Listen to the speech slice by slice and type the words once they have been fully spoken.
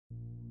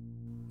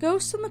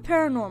Ghosts and the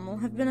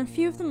paranormal have been a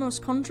few of the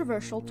most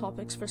controversial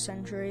topics for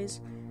centuries.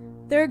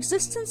 Their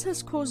existence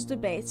has caused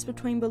debates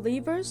between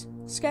believers,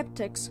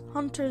 skeptics,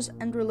 hunters,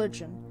 and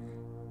religion.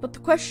 But the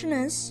question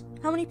is,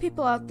 how many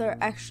people out there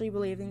actually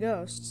believe in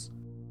ghosts?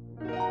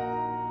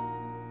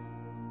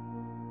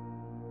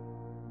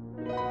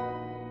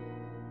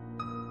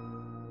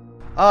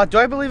 Do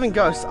I believe in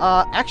ghosts?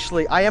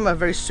 Actually, I am a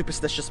very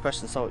superstitious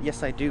person, so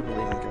yes, I do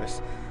believe in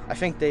ghosts. I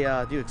think they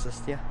do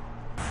exist, yeah.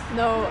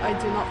 No, I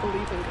do not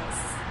believe in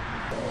ghosts.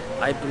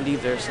 I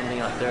believe there's something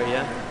out there,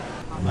 yeah.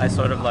 I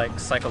sort of like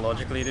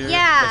psychologically do.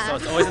 Yeah. Like, so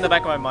it's always in the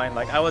back of my mind.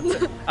 Like I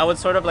would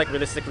sort of like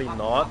realistically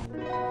not.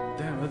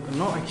 Damn,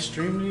 not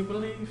extremely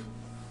believe.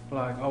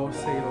 Like I would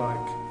say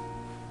like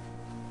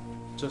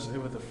just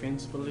over the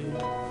fence believe.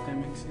 If that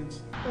makes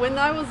sense. When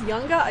I was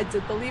younger, I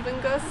did believe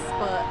in ghosts,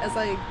 but as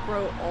I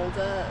grow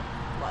older,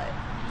 like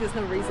there's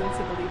no reason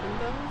to believe in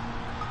them.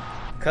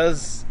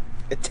 Because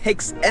it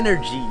takes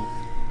energy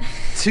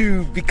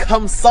to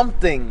become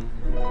something.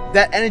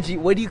 That energy,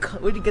 where do you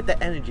get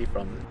that energy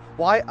from?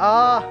 Why?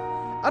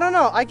 I don't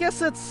know. I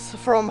guess it's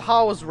from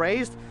how I was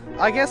raised.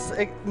 I guess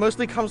it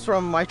mostly comes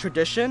from my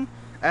tradition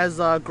as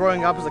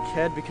growing up as a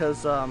kid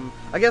because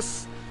I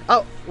guess,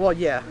 oh, well,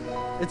 yeah.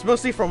 It's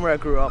mostly from where I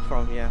grew up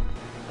from, yeah.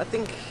 I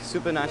think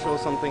supernatural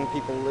is something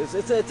people,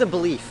 it's a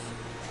belief.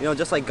 You know,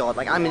 just like God.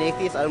 Like I'm an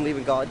atheist, I don't believe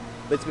in God,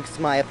 but it's because it's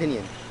my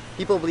opinion.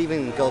 People believe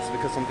in ghosts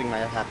because something might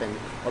have happened,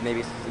 or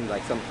maybe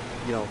like some,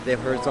 you know, they've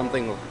heard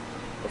something or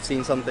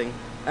seen something.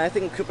 And I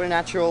think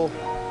supernatural,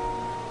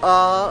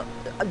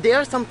 there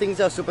are some things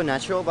that are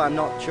supernatural, but I'm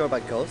not sure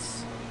about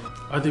ghosts.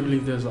 I do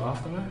believe there's an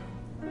afterlife.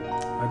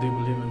 I do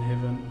believe in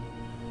heaven.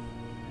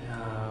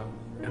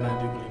 And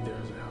I do believe there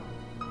is a hell.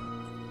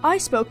 I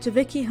spoke to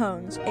Vicky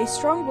Hones, a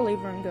strong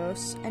believer in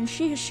ghosts, and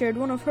she has shared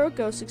one of her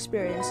ghost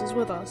experiences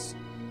with us.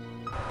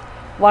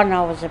 One,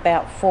 I was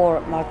about 4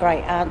 at my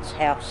great aunt's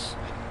house,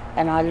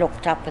 and I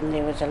looked up and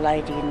there was a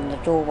lady in the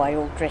doorway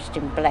all dressed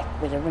in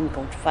black with a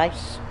wrinkled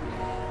face.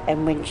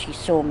 And when she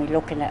saw me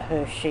looking at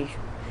her, she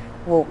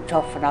walked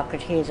off and I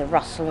could hear the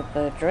rustle of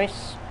her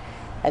dress.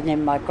 And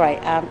then my great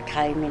aunt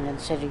came in and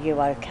said, "Are you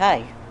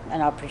okay?"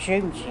 And I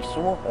presumed she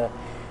saw her.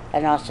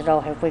 And I said, "Oh,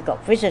 have we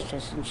got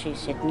visitors?" And she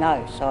said,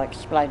 "No." So I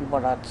explained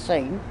what I'd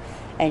seen.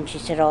 And she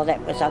said, "Oh,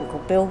 that was Uncle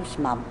Bill's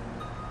mum,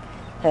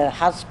 her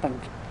husband."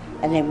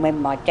 And then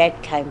when my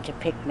dad came to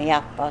pick me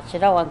up, I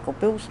said, "Oh, Uncle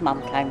Bill's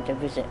mum came to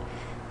visit."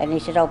 And he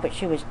said, "Oh, but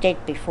she was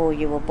dead before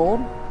you were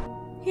born."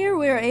 Here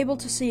we are able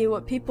to see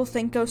what people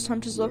think ghost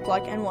hunters look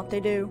like and what they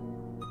do.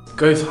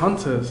 Ghost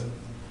hunters?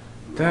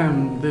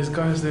 Damn, there's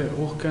guys that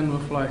walk in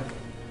with like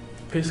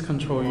pest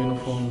control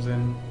uniforms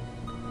and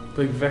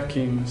big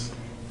vacuums.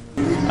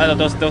 I know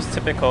those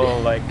typical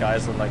like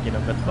guys with like, you know,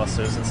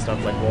 Mythbusters and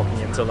stuff, like walking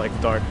into like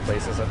dark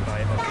places at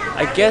night.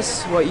 I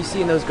guess what you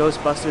see in those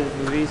Ghostbusters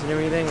movies and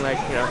everything, like,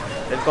 you know,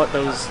 they've got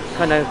those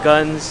kind of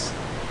guns,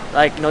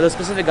 like, you know, those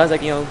specific guns,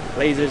 like, you know,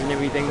 lasers and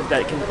everything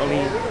that can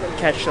only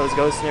catch those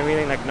ghosts and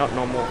everything, like not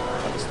normal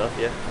other stuff,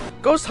 yeah.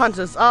 Ghost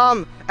hunters,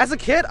 as a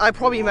kid, I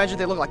probably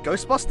imagined they look like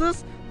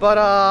Ghostbusters, but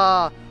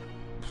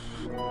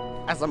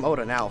as I'm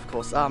older now, of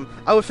course,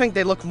 I would think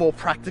they look more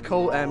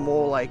practical and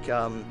more like,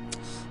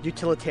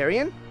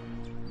 utilitarian.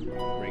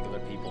 Regular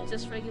people.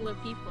 Just regular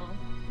people.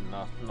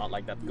 Not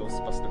like that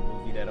Ghostbuster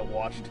movie that I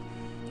watched.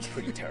 It's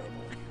pretty terrible.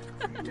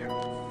 Pretty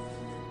terrible.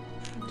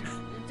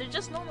 They're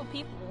just normal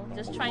people,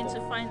 just trying to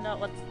find out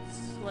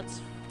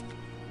what's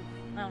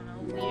I don't know,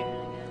 weird,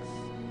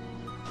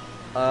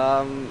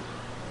 I guess.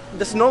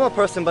 This normal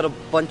person, but a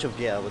bunch of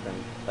gear with them,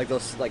 like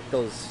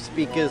those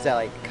speakers that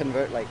like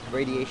convert like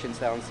radiation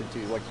sounds into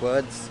like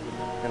words,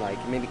 and like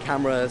maybe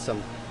cameras,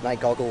 some night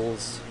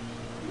goggles.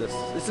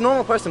 It's a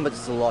normal person, but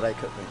it's a lot of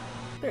equipment.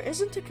 There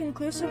isn't a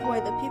conclusive way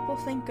that people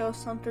think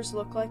ghost hunters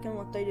look like and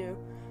what they do.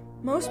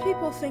 Most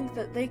people think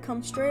that they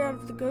come straight out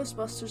of the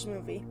Ghostbusters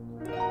movie.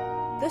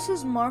 This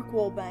is Mark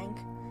Wolbank.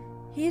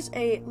 He's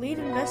a lead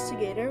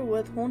investigator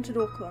with Haunted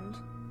Auckland.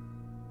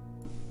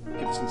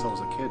 Ever since I was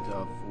a kid,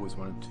 I've always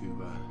wanted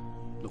to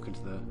look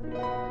into the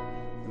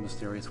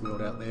mysterious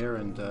world out there,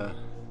 and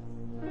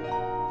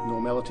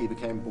normality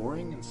became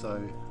boring, and so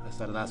I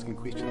started asking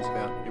questions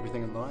about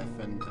everything in life,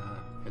 and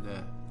had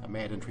a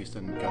mad interest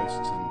in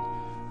ghosts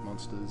and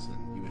monsters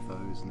and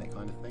UFOs and that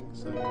kind of thing,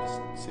 so I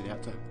just set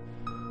out to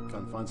go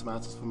and find some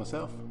answers for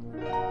myself.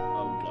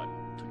 I would like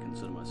to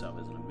consider myself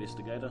as an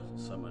investigator,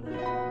 someone who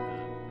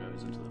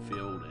goes into the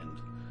field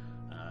and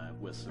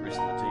with the rest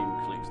of the team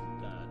collects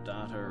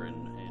data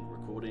and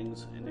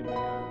recordings, and then we go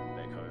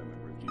back home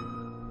and review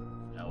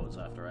hours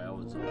after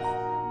hours of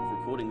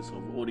recordings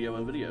of audio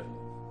and video.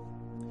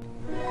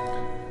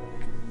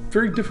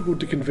 Very difficult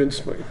to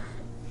convince me,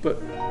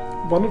 but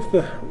one of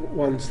the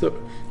ones that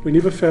we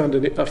never found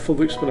a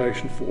full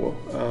explanation for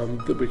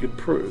that we could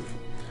prove.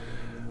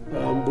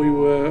 We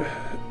were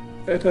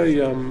at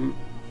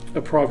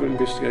a private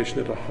investigation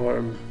at a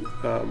home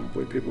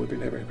where people had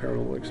been having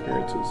paranormal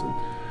experiences,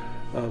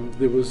 and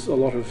there was a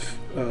lot of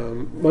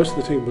most of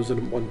the team was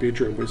in one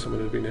bedroom where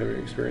someone had been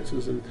having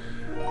experiences, and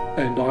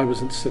I was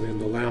sitting in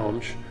the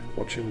lounge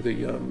watching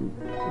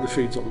the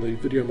feeds on the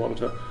video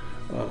monitor.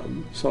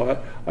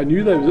 So I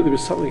knew there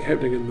was something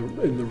happening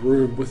in the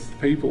room with the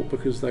people,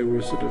 because they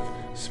were sort of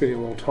spending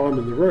a long time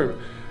in the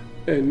room.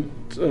 And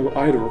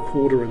I had a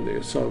recorder in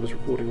there, so I was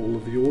recording all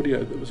of the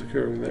audio that was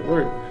occurring in that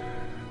room.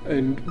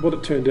 And what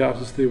it turned out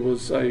is there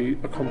was a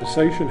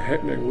conversation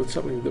happening with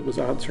something that was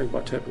answering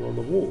by tapping on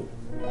the wall.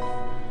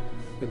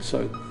 And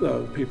so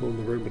people in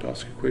the room would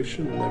ask a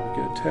question and they would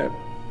get a tap.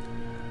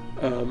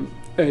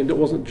 And it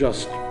wasn't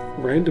just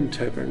random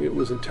tapping, it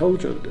was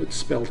intelligent. It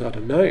spelled out a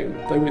name.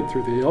 They went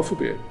through the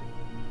alphabet,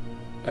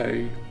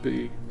 A,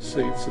 B,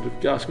 C, sort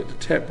of asking it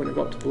to tap when it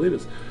got to the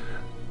letters.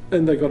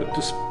 And they got it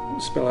to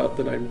spell out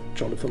the name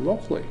Jonathan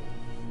Lockley.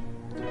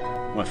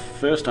 My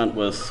first hunt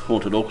with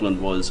Haunted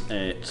Auckland was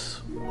at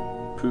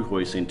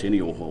Puhoi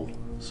Centennial Hall.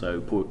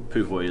 So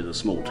Puhoi is a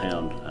small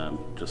town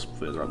just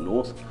further up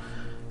north,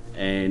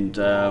 and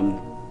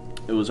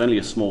it was only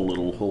a small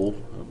little hall,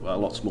 a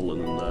lot smaller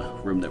than the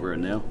room that we're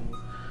in now.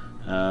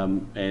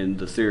 And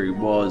the theory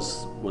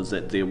was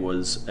that there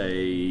was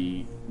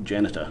a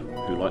janitor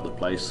who liked the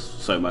place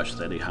so much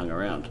that he hung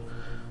around.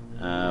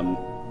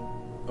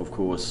 Of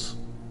course,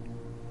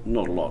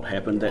 not a lot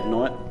happened that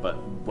night, but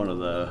one of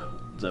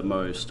the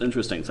most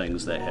interesting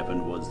things that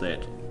happened was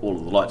that all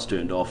of the lights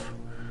turned off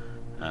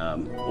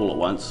all at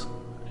once,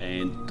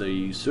 and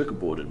the circuit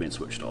board had been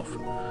switched off.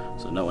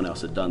 So no one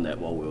else had done that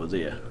while we were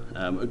there.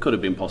 It could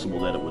have been possible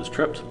that it was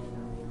tripped,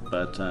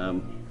 but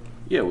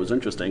yeah, it was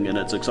interesting, and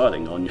it's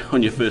exciting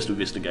on your first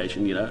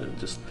investigation. You know,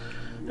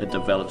 it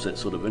develops that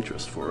sort of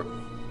interest for it.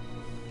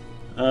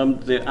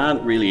 There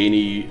aren't really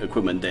any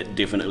equipment that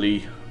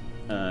definitely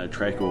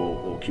track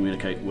or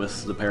communicate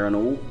with the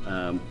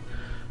paranormal.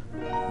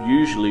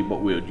 Usually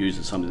what we would use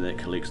is something that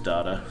collects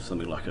data,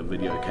 something like a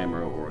video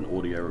camera or an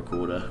audio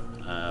recorder.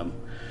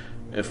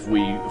 If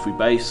we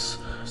base,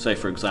 say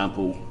for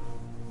example,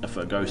 if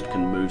a ghost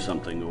can move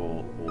something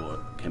or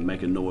can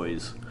make a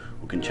noise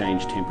or can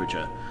change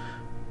temperature,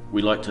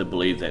 we like to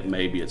believe that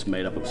maybe it's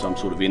made up of some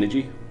sort of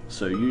energy.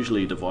 So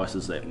usually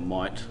devices that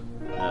might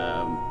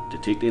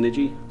detect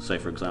energy, say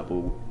for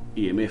example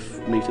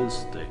EMF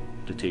meters that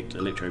detect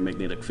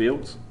electromagnetic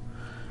fields,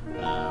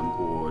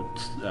 or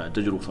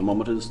digital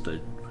thermometers to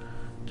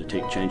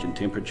detect change in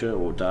temperature,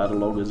 or data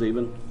loggers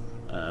even,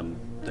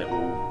 that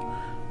will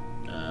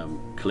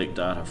collect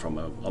data from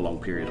a long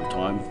period of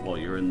time while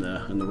you're in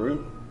the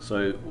room.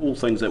 So all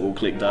things that will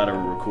collect data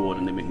and record,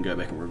 and then we can go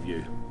back and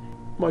review.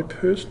 My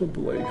personal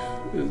belief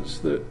is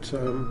that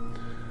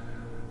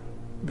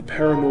the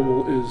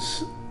paranormal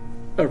is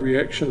a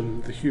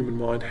reaction the human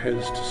mind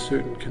has to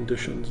certain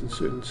conditions and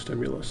certain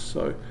stimulus.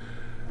 So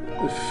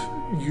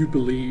if you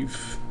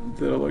believe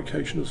that a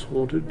location is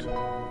haunted,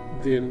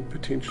 then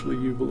potentially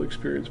you will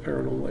experience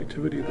paranormal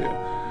activity there.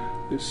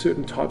 There's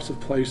certain types of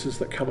places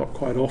that come up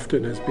quite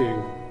often as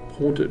being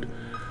haunted.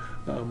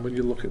 When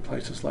you look at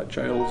places like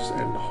jails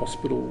and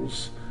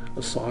hospitals,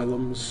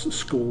 asylums,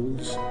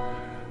 schools,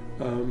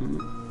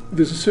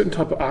 there's a certain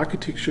type of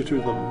architecture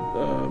to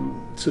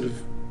them, sort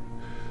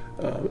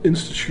of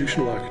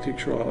institutional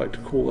architecture, I like to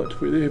call it,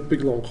 where they have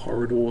big long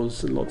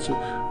corridors and lots of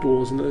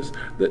doors, and there's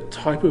that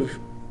type of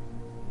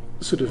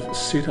sort of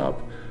setup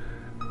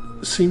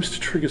seems to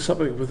trigger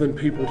something within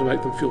people to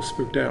make them feel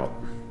spooked out.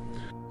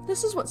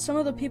 This is what some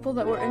of the people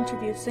that were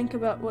interviewed think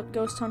about what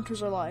ghost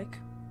hunters are like.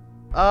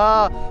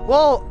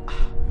 Well,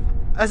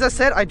 as I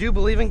said, I do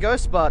believe in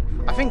ghosts, but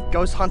I think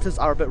ghost hunters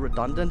are a bit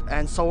redundant,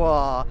 and so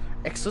are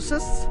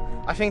exorcists.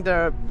 I think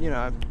they're, you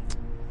know,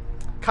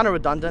 kind of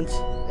redundant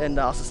in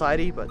our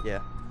society, but yeah.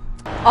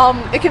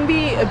 It can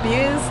be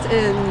abused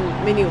in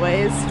many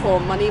ways for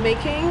money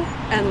making,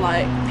 and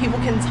like people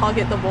can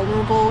target the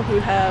vulnerable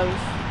who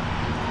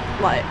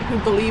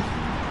believe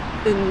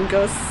in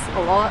ghosts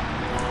a lot,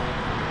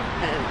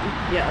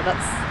 and yeah,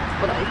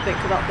 that's what I think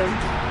about them.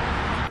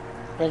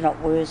 They're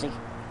not worthy.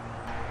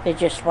 They're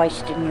just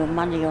wasting your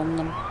money on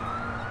them.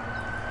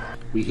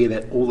 We hear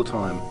that all the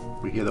time.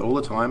 We hear that all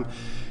the time,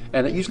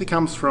 and it usually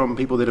comes from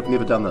people that have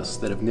never done this,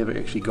 that have never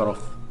actually got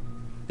off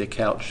their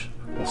couch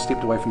or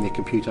stepped away from their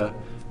computer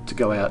to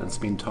go out and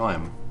spend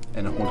time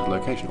in a haunted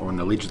location, or an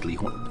allegedly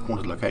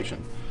haunted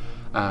location.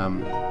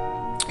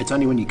 It's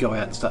only when you go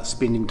out and start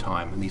spending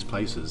time in these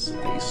places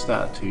that you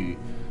start to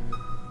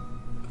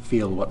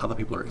feel what other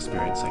people are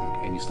experiencing,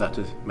 and you start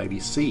to maybe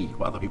see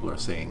what other people are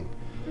seeing.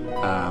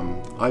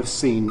 I've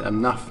seen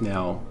enough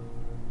now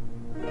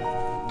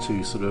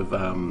to sort of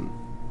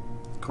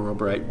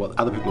corroborate what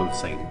other people have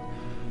seen.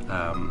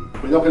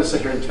 We're not going to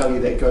sit here and tell you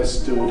that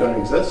ghosts do or don't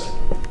exist.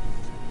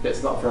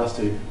 That's not for us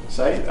to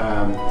say.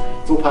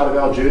 It's all part of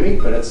our journey,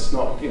 but it's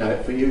not, you know,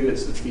 for you,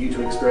 it's for you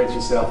to experience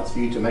yourself, it's for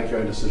you to make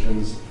your own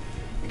decisions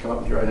and come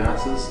up with your own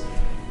answers.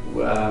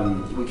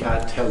 We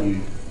can't tell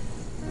you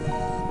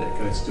that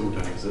ghosts still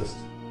don't exist.